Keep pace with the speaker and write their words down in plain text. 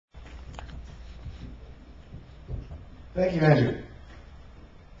Thank you, Andrew.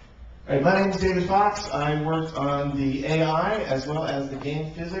 All right, my name is David Fox. I worked on the AI as well as the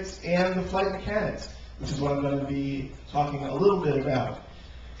game physics and the flight mechanics, which is what I'm going to be talking a little bit about.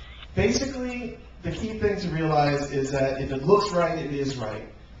 Basically, the key thing to realize is that if it looks right, it is right.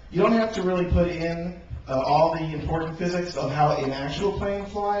 You don't have to really put in all the important physics of how an actual plane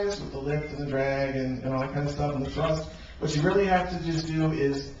flies with the lift and the drag and all that kind of stuff and the thrust. What you really have to just do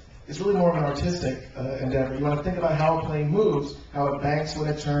is, it's really more of an artistic endeavor. You want to think about how a plane moves, how it banks when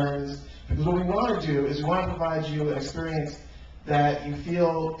it turns, because what we want to do is we want to provide you an experience that you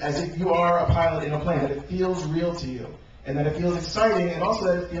feel as if you are a pilot in a plane, that it feels real to you, and that it feels exciting, and also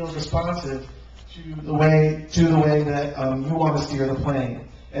that it feels responsive to the way that you want to steer the plane.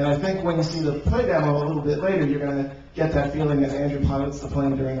 And I think when you see the play demo a little bit later, you're going to get that feeling as Andrew pilots the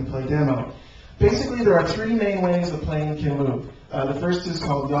plane during the play demo. Basically, there are three main ways the plane can move. The first is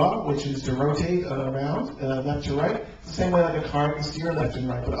called yaw, which is to rotate around left to right. It's the same way like a car can steer left and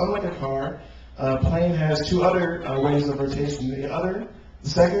right. But unlike a car, a plane has two other ways of rotation. The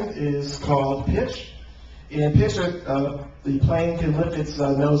second is called pitch. In pitch, the plane can lift its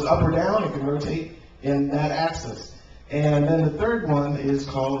nose up or down. It can rotate in that axis. And then the third one is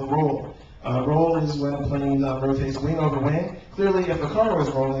called roll. Roll is when a plane rotates wing over wing. Clearly, if a car was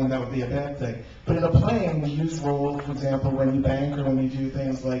rolling, that would be a bad thing. But in a plane, we use roll, for example, when you bank or when you do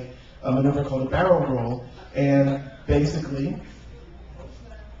things like a maneuver called a barrel roll. And basically,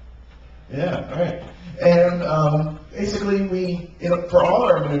 basically, for all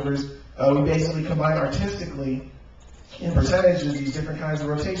our maneuvers, we basically combine artistically in percentages these different kinds of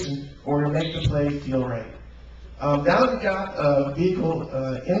rotation in order to make the play feel right. Now that we've got a vehicle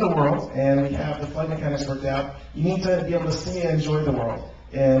in the world and we have the flight mechanics worked out, you need to be able to see and enjoy the world.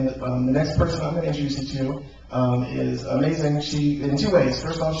 And the next person I'm going to introduce you to is amazing. In two ways.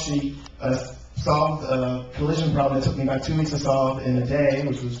 First off, she solved a collision problem that took me about 2 weeks to solve in a day,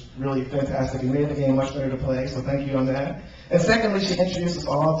 which was really fantastic and made the game much better to play, so thank you on that. And secondly, she introduced us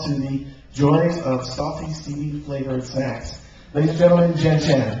all to the joys of salty seaweed flavored snacks. Ladies and gentlemen, Jen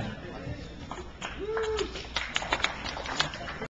Chen.